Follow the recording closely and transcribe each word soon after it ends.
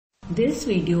This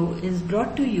video is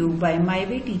brought to you by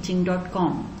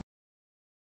mywayteaching.com.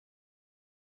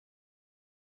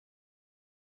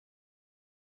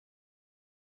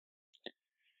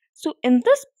 So, in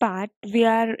this part, we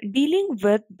are dealing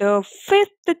with the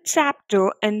fifth chapter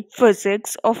in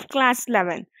physics of class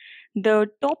 11. The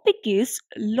topic is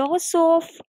laws of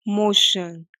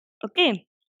motion. Okay.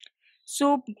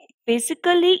 So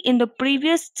basically, in the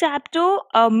previous chapter,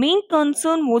 our main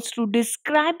concern was to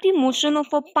describe the motion of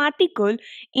a particle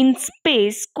in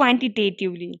space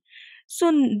quantitatively. So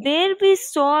there we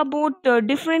saw about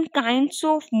different kinds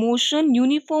of motion.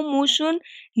 Uniform motion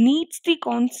needs the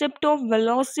concept of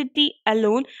velocity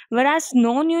alone, whereas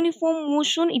non-uniform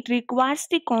motion it requires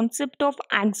the concept of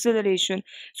acceleration.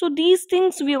 So these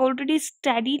things we already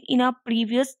studied in our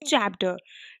previous chapter.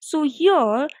 So,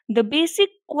 here the basic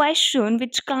question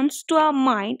which comes to our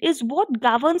mind is what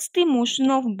governs the motion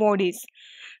of bodies.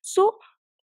 So,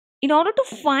 in order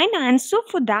to find answer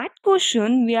for that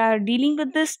question, we are dealing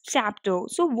with this chapter.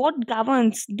 So, what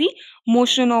governs the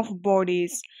motion of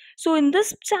bodies? So, in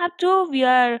this chapter, we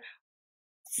are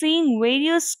seeing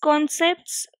various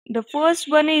concepts. The first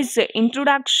one is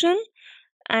introduction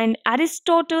and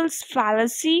Aristotle's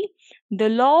fallacy, the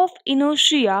law of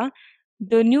inertia,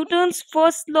 the Newton's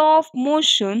first law of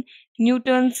motion,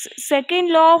 Newton's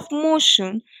second law of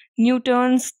motion,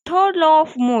 Newton's third law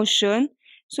of motion.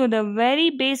 So the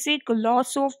very basic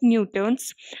laws of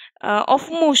Newton's of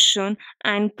motion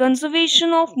and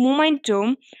conservation of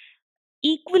momentum,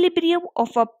 equilibrium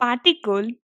of a particle,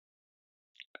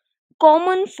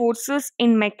 common forces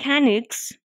in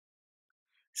mechanics,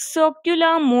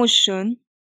 circular motion,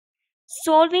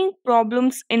 solving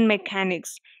problems in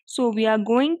mechanics. So, we are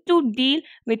going to deal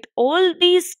with all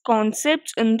these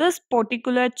concepts in this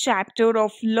particular chapter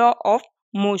of law of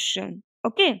motion.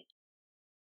 Okay.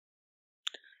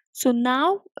 So,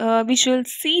 now we shall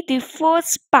see the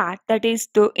first part, that is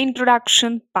the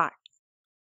introduction part.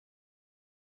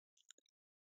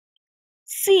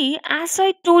 See, as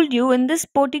I told you in this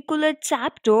particular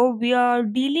chapter, we are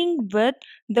dealing with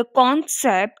the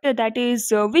concept that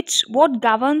is what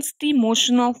governs the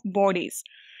motion of bodies.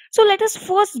 So let us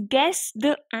first guess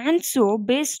the answer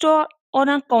based on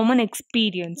a common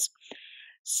experience.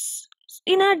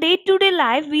 In our day-to-day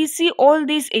life, we see all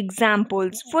these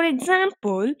examples. For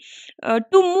example, to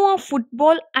move a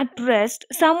football at rest,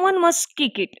 someone must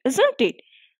kick it, isn't it?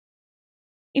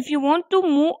 If you want to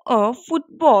move a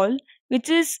football which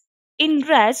is in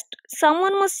rest,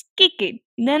 someone must kick it.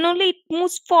 Then only it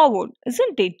moves forward,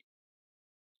 isn't it?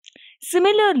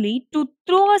 Similarly, to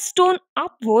throw a stone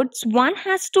upwards, one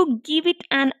has to give it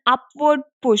an upward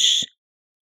push.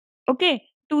 Okay,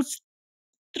 to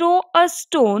throw a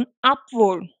stone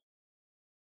upward.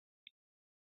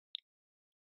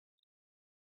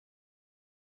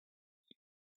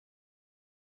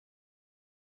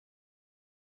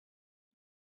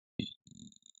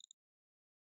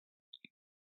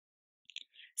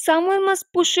 Someone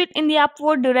must push it in the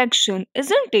upward direction,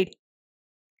 isn't it?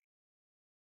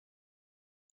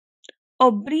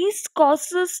 A breeze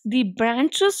causes the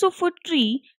branches of a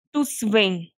tree to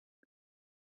swing.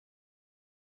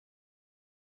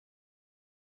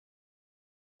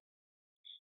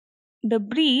 The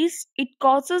breeze it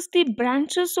causes the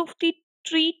branches of the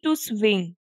tree to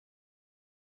swing.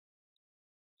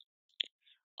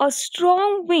 A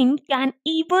strong wind can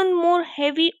even move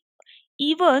heavy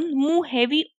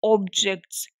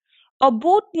objects. A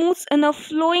boat moves in a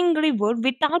flowing river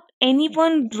without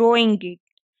anyone rowing it.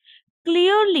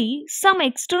 Clearly, some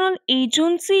external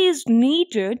agency is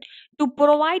needed to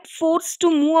provide force to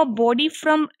move a body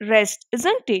from rest,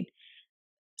 isn't it?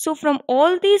 So, from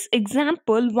all these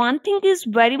examples, one thing is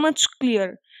very much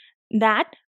clear that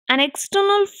an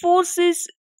external force is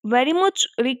very much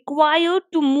required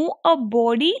to move a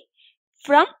body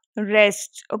from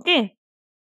rest. Okay.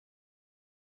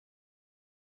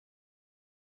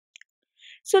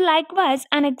 So, likewise,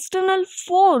 an external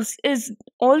force is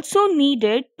also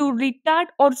needed to retard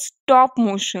or stop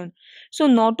motion. So,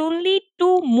 not only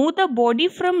to move the body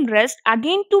from rest,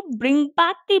 again to bring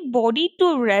back the body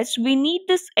to rest, we need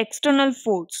this external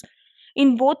force.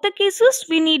 In both the cases,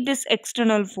 we need this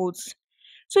external force.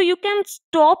 So, you can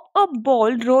stop a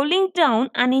ball rolling down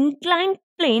an inclined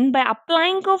plane by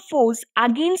applying a force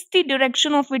against the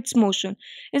direction of its motion,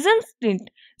 isn't it?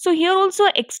 So here also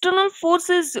external force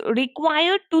is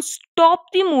required to stop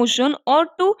the motion or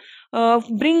to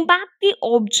bring back the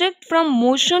object from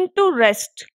motion to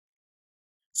rest.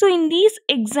 So in these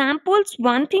examples,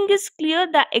 one thing is clear: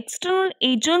 the external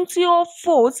agency of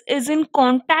force is in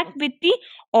contact with the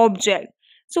object.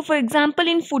 So for example,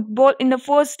 in football, in the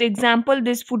first example,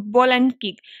 this football and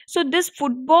kick. So this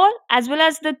football as well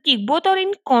as the kick, both are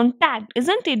in contact,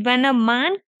 isn't it? When a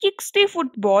man kicks the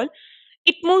football,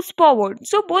 it moves forward.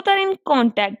 So both are in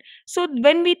contact. So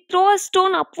when we throw a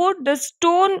stone upward, the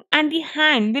stone and the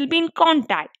hand will be in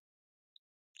contact.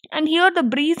 And here the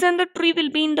breeze and the tree will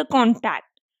be in the contact.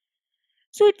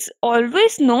 So it's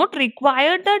always not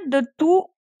required that the two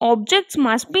objects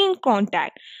must be in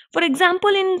contact. For example,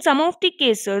 in some of the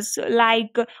cases,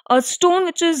 like a stone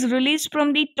which is released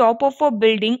from the top of a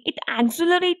building, it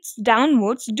accelerates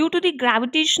downwards due to the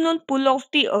gravitational pull of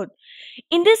the earth.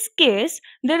 In this case,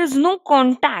 there is no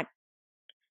contact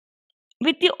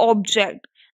with the object.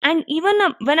 And even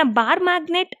when a bar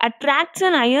magnet attracts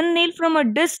an iron nail from a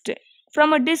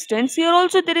distance, here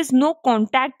also there is no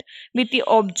contact with the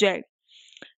object.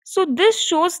 So this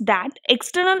shows that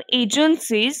external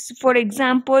agencies, for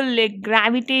example, like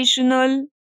gravitational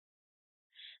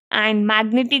and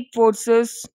magnetic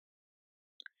forces,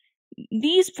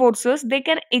 these forces, they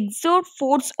can exert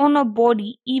force on a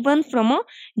body even from a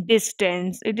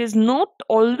distance. It is not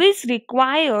always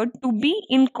required to be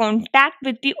in contact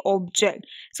with the object.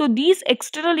 So these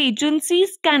external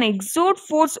agencies can exert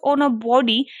force on a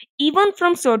body even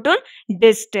from certain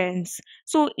distance.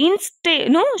 So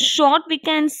instead, short, we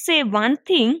can say one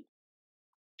thing,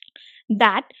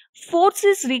 that force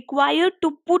is required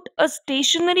to put a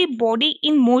stationary body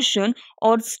in motion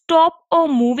or stop a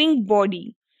moving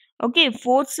body. Okay,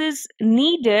 force is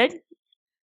needed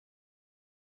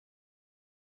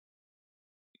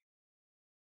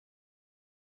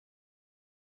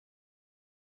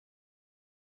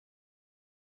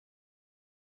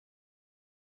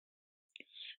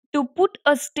to put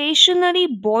a stationary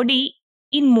body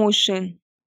in motion.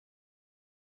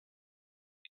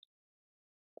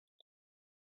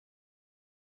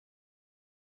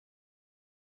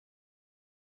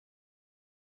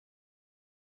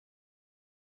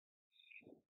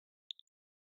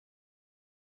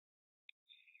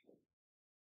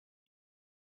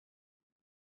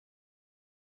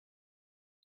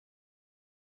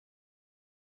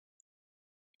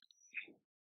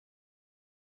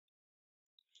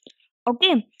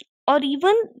 Okay, or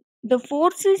even the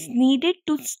force is needed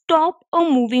to stop a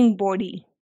moving body.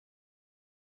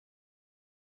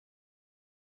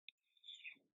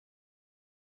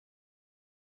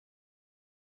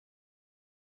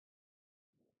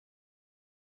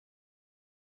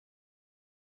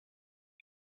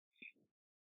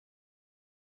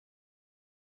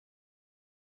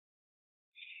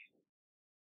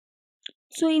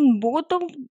 So in both of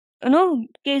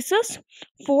cases,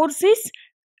 force is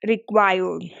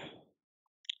required.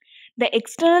 The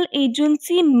external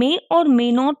agency may or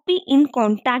may not be in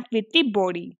contact with the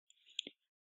body.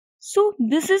 So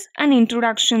this is an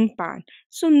introduction part.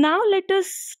 So now let us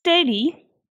study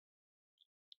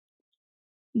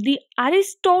the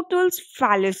Aristotle's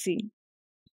fallacy.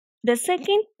 The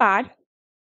second part,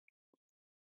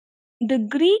 the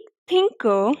Greek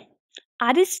thinker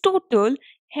Aristotle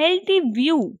held the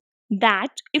view that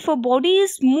if a body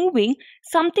is moving,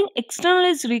 something external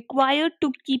is required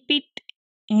to keep it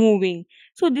moving.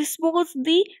 So this was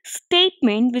the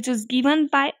statement which is given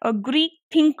by a Greek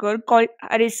thinker called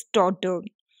Aristotle.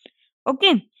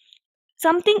 Okay,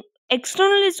 something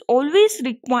external is always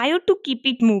required to keep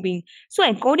it moving. So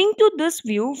according to this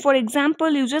view, for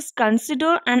example, you just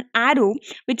consider an arrow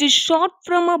which is shot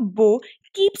from a bow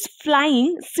keeps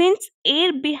flying since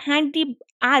air behind the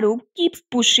arrow keeps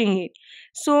pushing it.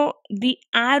 So the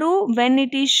arrow, when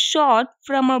it is shot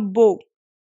from a bow,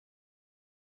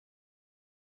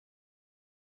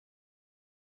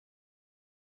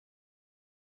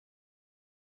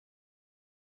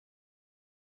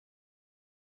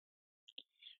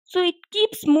 so it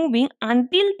keeps moving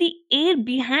until the air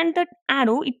behind that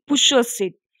arrow it pushes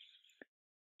it.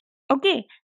 Okay,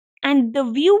 and the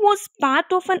view was part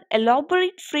of an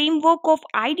elaborate framework of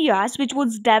ideas which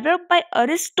was developed by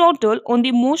Aristotle on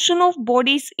the motion of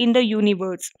bodies in the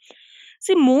universe.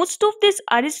 See, most of these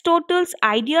Aristotle's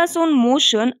ideas on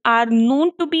motion are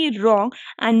known to be wrong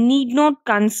and need not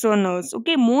concern us.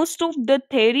 Okay, most of the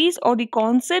theories or the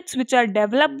concepts which are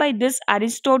developed by this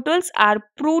Aristotle's are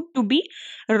proved to be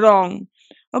wrong.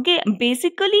 Okay,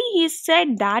 basically, he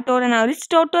said that, or an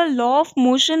Aristotle law of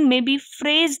motion may be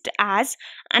phrased as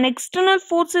an external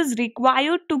force is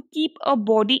required to keep a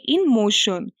body in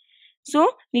motion.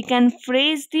 So, we can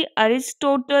phrase the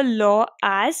Aristotle law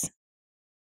as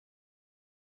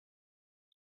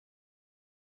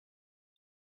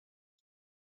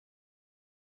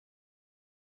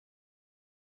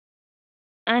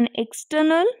an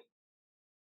external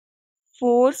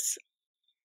force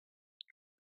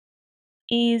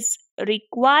is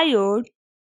required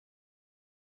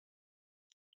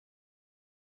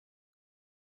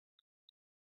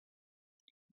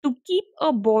to keep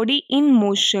a body in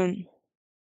motion.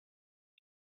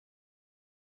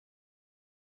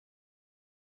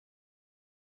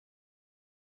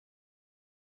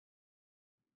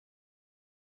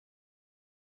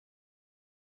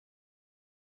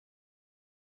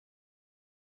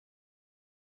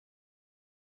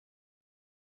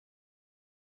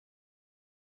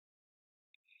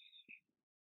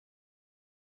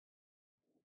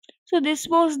 So, this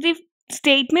was the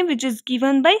statement which is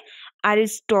given by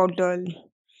Aristotle.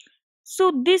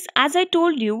 So, this, as I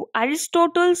told you,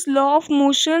 Aristotle's law of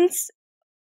motions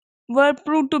were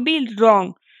proved to be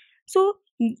wrong. So,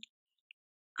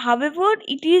 however,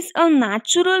 it is a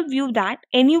natural view that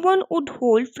anyone would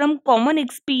hold from common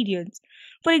experience.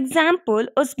 For example,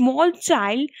 a small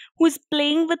child who is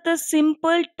playing with a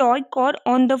simple toy car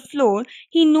on the floor,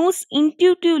 he knows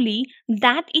intuitively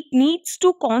that it needs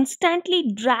to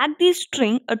constantly drag the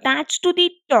string attached to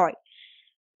the toy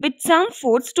with some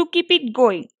force to keep it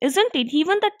going, isn't it?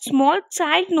 Even that small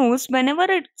child knows whenever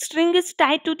a string is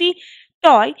tied to the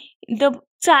toy, the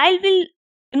child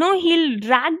will, he'll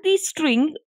drag the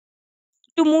string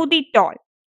to move the toy.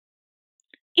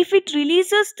 If it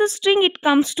releases the string, it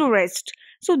comes to rest.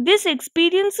 So, this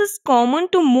experience is common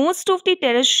to most of the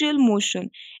terrestrial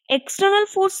motion. External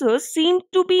forces seem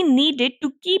to be needed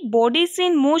to keep bodies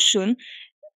in motion.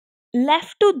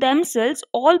 Left to themselves,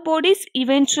 all bodies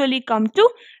eventually come to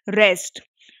rest.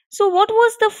 So, what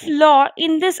was the flaw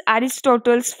in this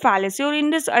Aristotle's fallacy or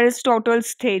in this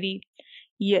Aristotle's theory?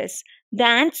 Yes, the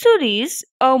answer is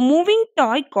a moving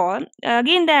toy car.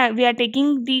 Again, we are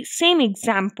taking the same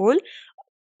example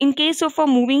in case of a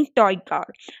moving toy car.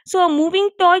 So, a moving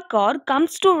toy car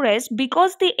comes to rest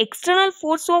because the external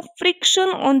force of friction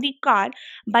on the car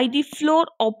by the floor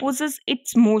opposes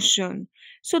its motion.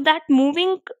 So, that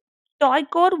moving toy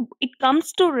car, it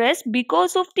comes to rest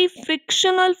because of the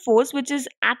frictional force which is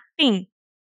acting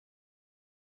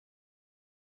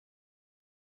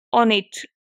on it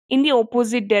in the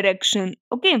opposite direction.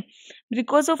 Okay,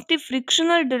 because of the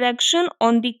frictional direction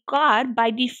on the car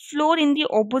by the floor in the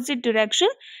opposite direction,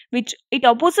 which it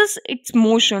opposes its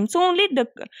motion, so only the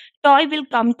toy will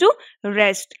come to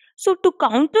rest. So to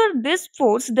counter this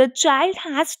force, the child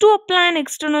has to apply an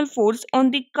external force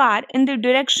on the car in the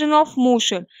direction of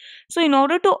motion. So in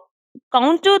order to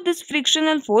counter this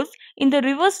frictional force in the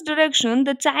reverse direction,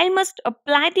 the child must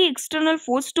apply the external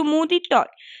force to move the toy.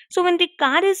 So when the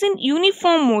car is in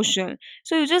uniform motion,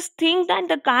 so you just think that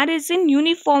the car is in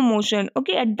uniform motion.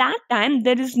 Okay, at that time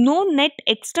there is no net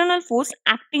external force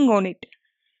acting on it.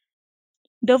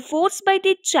 The force by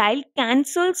the child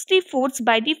cancels the force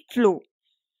by the flow.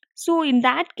 So in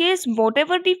that case,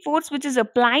 whatever the force which is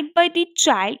applied by the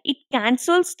child, it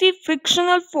cancels the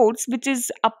frictional force which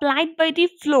is applied by the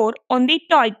floor on the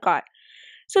toy car.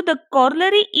 So the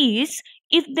corollary is,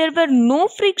 if there were no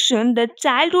friction, the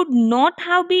child would not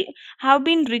have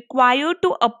been required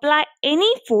to apply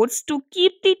any force to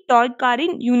keep the toy car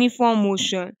in uniform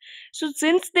motion. So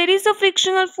since there is a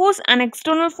frictional force, an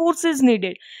external force is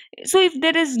needed. So if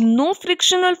there is no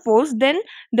frictional force, then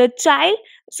the child,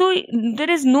 so there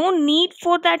is no need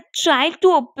for that child to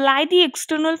apply the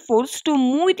external force to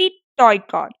move the toy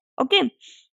car. Okay,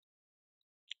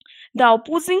 the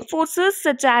opposing forces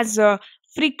such as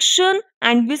friction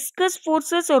and viscous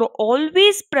forces are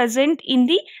always present in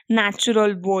the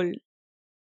natural world.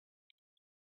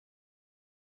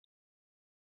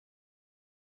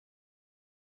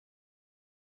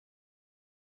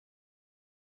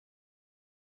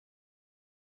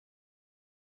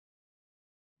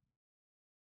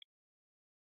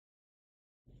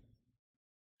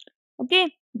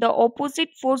 Okay, the opposite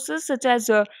forces such as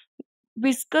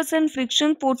viscous and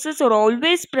friction forces are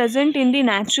always present in the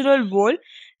natural world.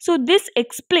 So, this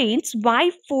explains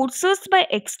why forces by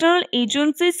external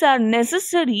agencies are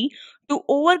necessary to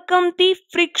overcome the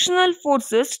frictional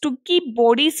forces to keep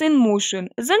bodies in motion,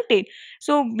 isn't it?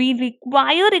 So, we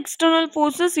require external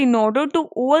forces in order to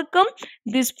overcome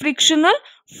this frictional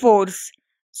force.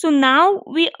 So, now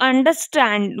we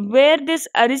understand where this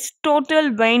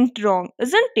Aristotle went wrong,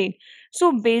 isn't it?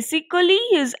 So, basically,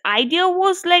 his idea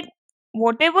was like,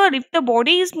 whatever, if the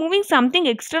body is moving, something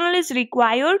external is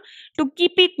required to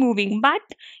keep it moving. But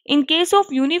in case of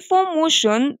uniform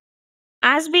motion,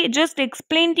 as we just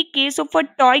explained the case of a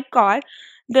toy car,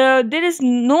 there is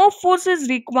no force is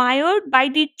required by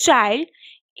the child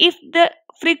if the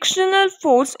frictional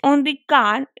force on the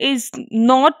car is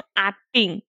not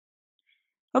acting.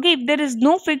 Okay, if there is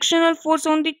no frictional force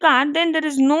on the car, then there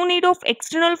is no need of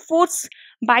external force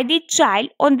by the child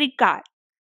on the car.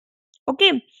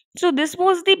 Okay, so this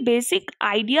was the basic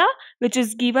idea which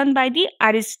is given by the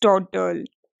Aristotle,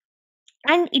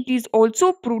 and it is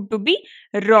also proved to be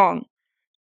wrong.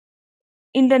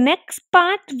 In the next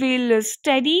part, we'll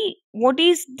study what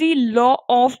is the law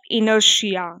of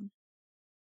inertia.